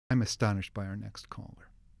I'm astonished by our next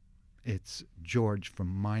caller. It's George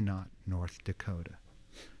from Minot, North Dakota.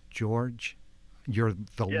 George, you're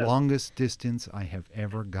the longest distance I have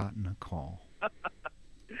ever gotten a call.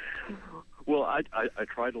 Well, I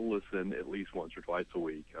try to listen at least once or twice a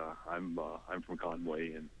week. I'm from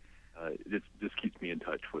Conway, and this keeps me in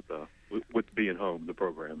touch with being home, the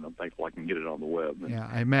program. I'm thankful I can get it on the web. And, yeah,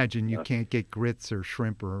 I imagine you can't get grits or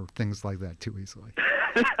shrimp or things like that too easily.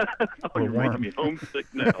 You're making me homesick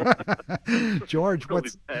now. George,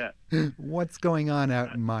 what's going on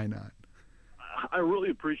out in Minot? I really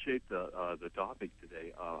appreciate the topic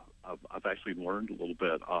today. I've actually learned a little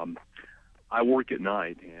bit. I work at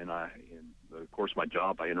night, and of course, my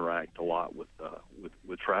job, I interact a lot with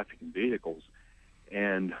traffic and vehicles.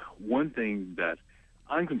 And one thing that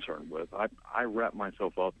I'm concerned with, I wrap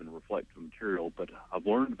myself up in reflective material, but I've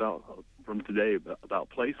learned from today about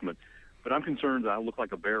placement. But I'm concerned that I look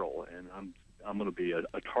like a barrel, and I'm going to be a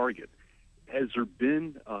target. Has there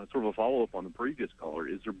been sort of a follow-up on the previous caller?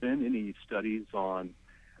 Has there been any studies on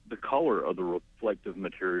the color of the reflective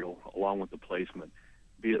material along with the placement,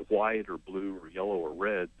 be it white or blue or yellow or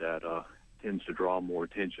red, that tends to draw more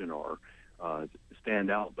attention or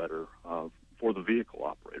stand out better for the vehicle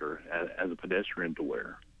operator as a pedestrian to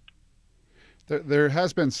wear? There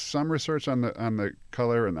has been some research on the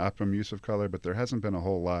color and optimum use of color, but there hasn't been a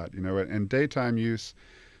whole lot. In daytime use,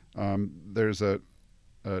 there's a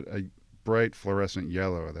bright fluorescent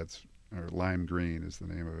yellow or lime green is the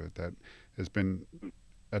name of it, that has been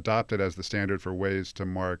adopted as the standard for ways to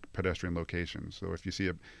mark pedestrian locations. So if you see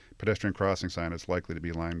a pedestrian crossing sign, it's likely to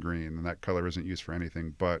be lime green, and that color isn't used for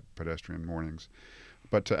anything but pedestrian warnings.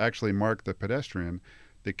 But to actually mark the pedestrian,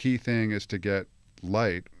 the key thing is to get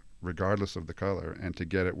light regardless of the color, and to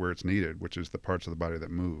get it where it's needed, which is the parts of the body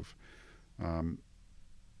that move.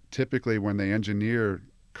 Typically, when they engineer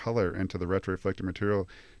color into the retroreflective material,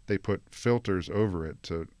 they put filters over it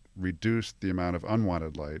to reduce the amount of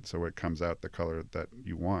unwanted light so it comes out the color that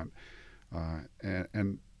you want.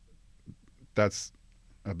 And that's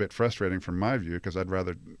a bit frustrating from my view, because I'd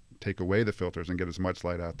rather take away the filters and get as much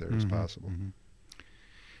light out there as possible.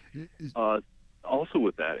 Also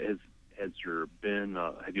with that,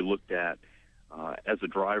 have you looked at, as a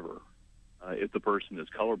driver, if the person is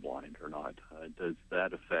colorblind or not? Does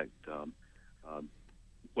that affect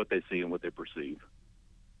what they see and what they perceive?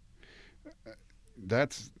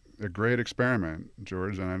 That's a great experiment,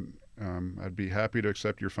 George, and I'd be happy to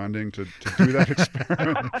accept your funding to do that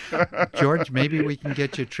experiment. George, maybe we can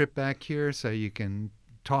get you a trip back here so you can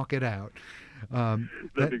talk it out. That'd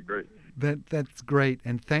be great. That's great,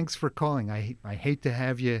 and thanks for calling. I hate to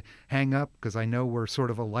have you hang up, because I know we're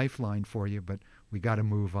sort of a lifeline for you, but we got to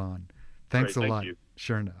move on. Thanks a lot. You.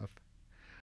 Sure enough.